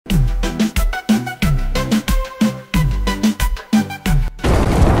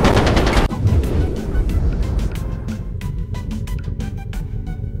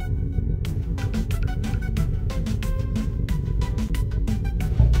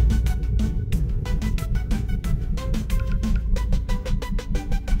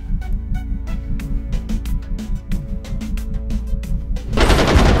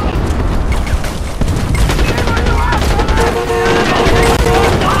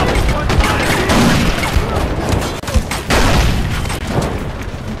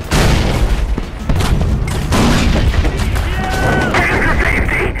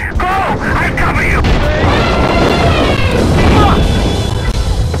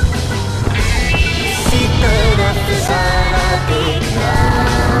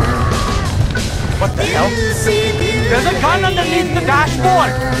run underneath the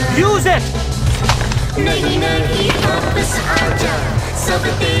dashboard. Use it. नहीं नहीं वापस आजा सब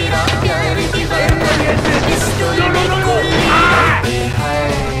तेरा प्यार दीवाना पिस्तौल में गोली डालते हैं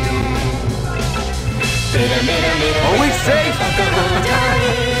तेरा मेरा मेरा Are we safe?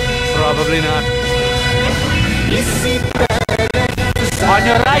 Probably not. इसी तरह On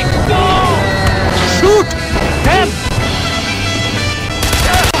your right. Go! Shoot! Him!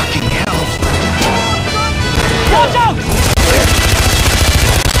 Fucking hell! Watch out!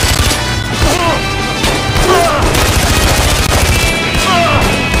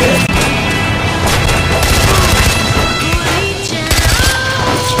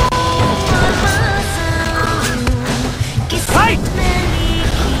 Right!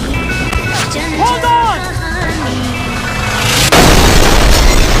 Hold on!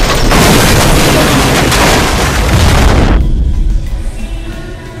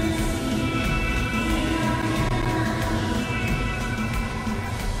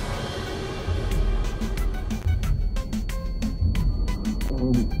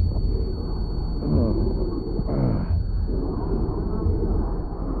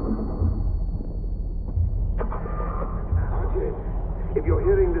 If you're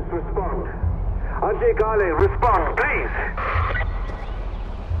hearing this, respond. ID Gale, respond, please.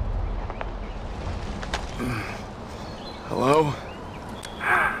 Hello?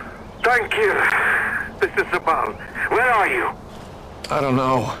 Thank you. This is Sabal. Where are you? I don't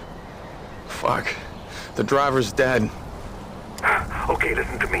know. Fuck. The driver's dead. Okay,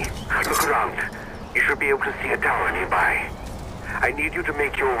 listen to me. Look around. You should be able to see a tower nearby. I need you to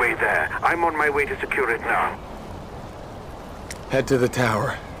make your way there. I'm on my way to secure it now. Head to the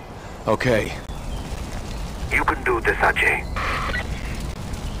tower. Okay. You can do this, Ajay.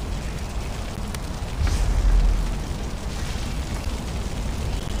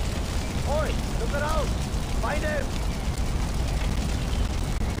 Oi, look around. Find him.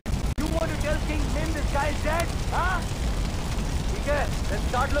 You want to tell King Min this guy is dead? Huh? Okay, then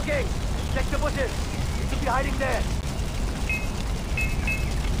start looking. Check the bushes. He could be hiding there.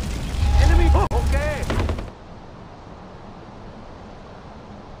 Enemy! Okay.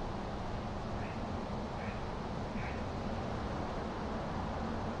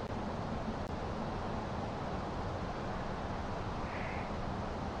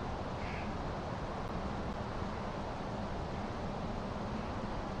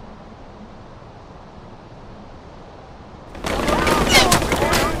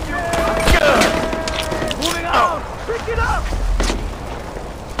 Moving out! Pick it up!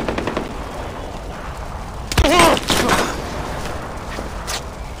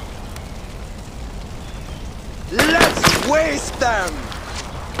 Let's waste them!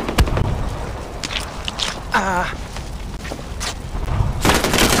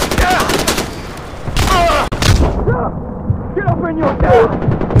 Get up in your town!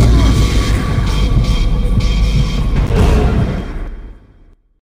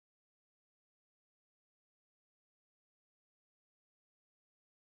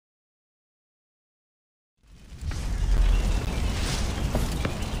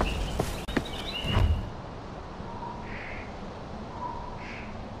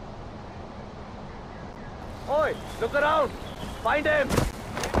 Oi, look around! Find him!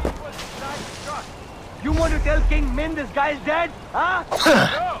 You want to tell King Min this guy is dead? Huh?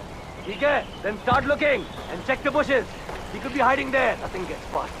 No! Okay, then start looking and check the bushes. He could be hiding there. Nothing gets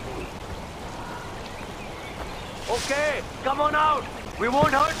past me. Okay, come on out. We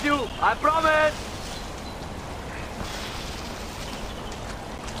won't hurt you. I promise.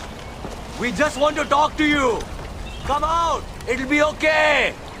 We just want to talk to you. Come out. It'll be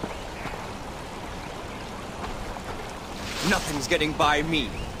okay. Nothing's getting by me.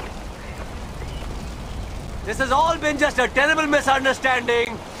 This has all been just a terrible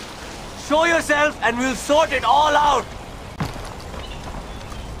misunderstanding. Show yourself and we'll sort it all out.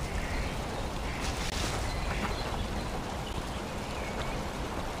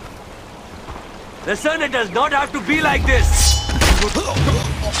 Listen, it does not have to be like this.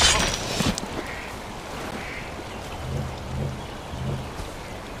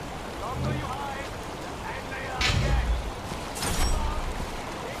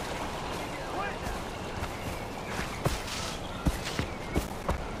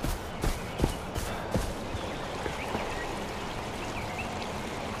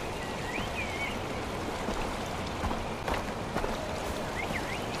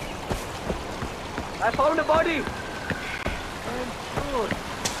 I found a body! I'm sure.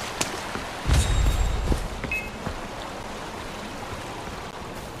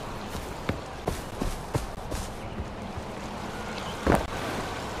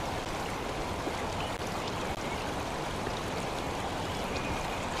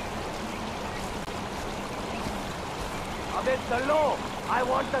 said hello. I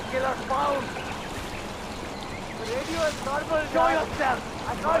want the killer found. The radio is normal. Show yourself.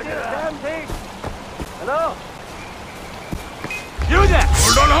 I can't hear a damn thing. Hello? You there!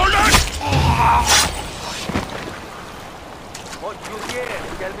 Hold on! What you hear?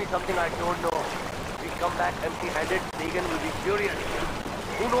 Tell me something I don't know. If we come back empty-handed, Negan will be furious.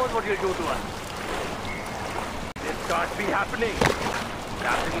 Who knows what he'll do to us? This can't be happening.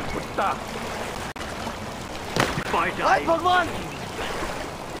 Captain Kutta. Right, Bhagwan!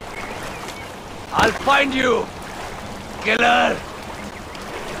 I'll find you, killer!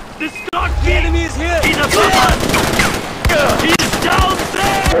 This can't be! The enemy is here! He's a He's down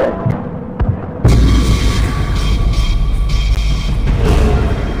there!